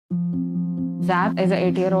Zap is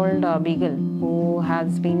an 8-year-old beagle who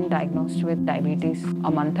has been diagnosed with diabetes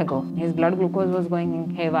a month ago. His blood glucose was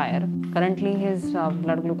going haywire. Currently, his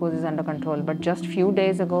blood glucose is under control, but just few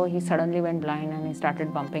days ago, he suddenly went blind and he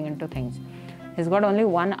started bumping into things. He's got only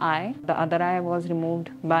one eye. The other eye was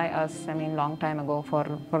removed by us, long time ago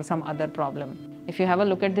for some other problem. If you have a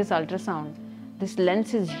look at this ultrasound, this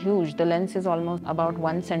lens is huge. The lens is almost about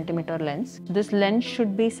 1 centimeter lens. This lens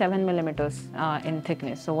should be 7 millimeters in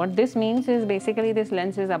thickness. So what this means is basically this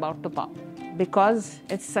lens is about to pop. Because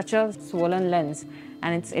it's such a swollen lens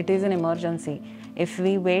and it is an emergency. If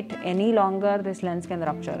we wait any longer, this lens can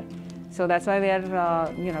rupture. So that's why we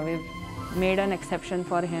are, we've made an exception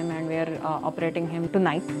for him and we are operating him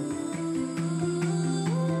tonight.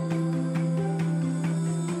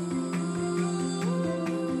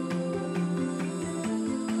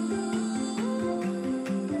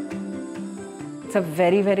 It's a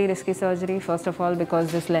very, very risky surgery, first of all,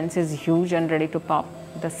 because this lens is huge and ready to pop.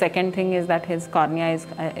 The second thing is that his cornea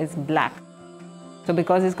is black. So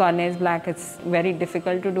because his cornea is black, it's very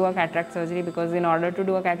difficult to do a cataract surgery because in order to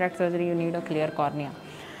do a cataract surgery, you need a clear cornea.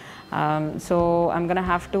 So I'm going to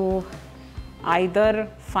have to either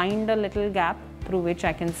find a little gap through which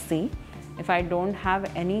I can see. If I don't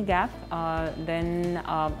have any gap, then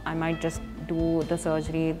I might just do the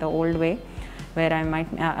surgery the old way, where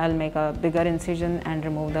I'll make a bigger incision and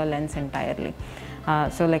remove the lens entirely.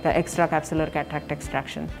 So like an extracapsular cataract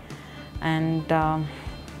extraction. And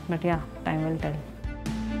but yeah, time will tell.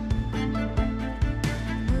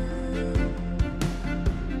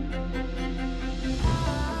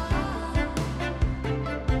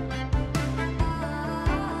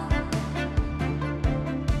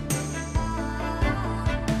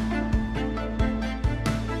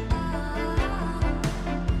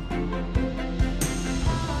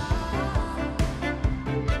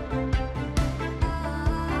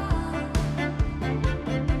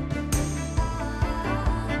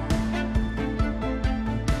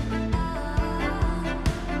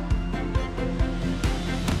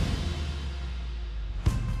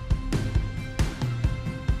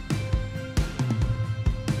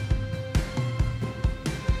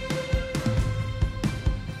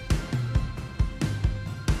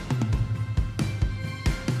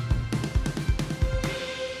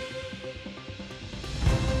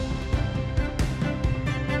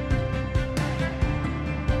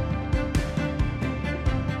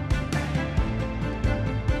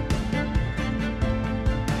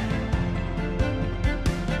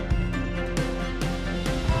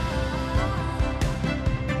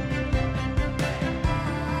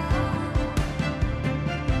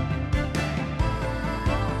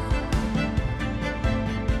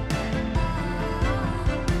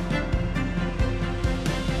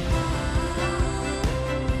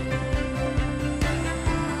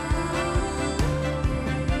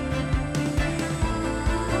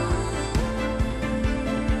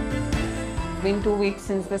 It's been 2 weeks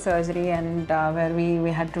since the surgery, and where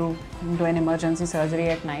we had to do an emergency surgery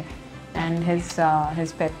at night, and his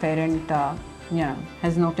pet parent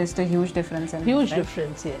has noticed a huge difference in huge him, right?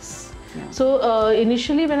 difference, yes. Yeah. So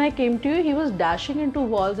initially when I came to you, he was dashing into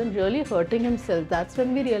walls and really hurting himself. That's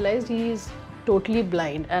when we realized he is totally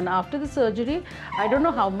blind. And after the surgery, I don't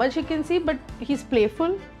know how much he can see, but he's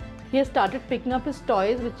playful. He has started picking up his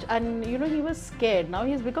toys, he was scared. Now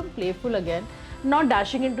he's become playful again, not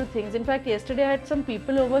dashing into things. In fact, yesterday I had some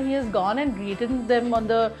people over. He has gone and greeted them on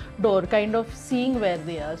the door, kind of seeing where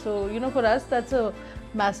they are. So, for us, that's a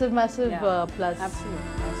massive, massive plus.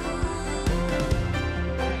 Absolutely.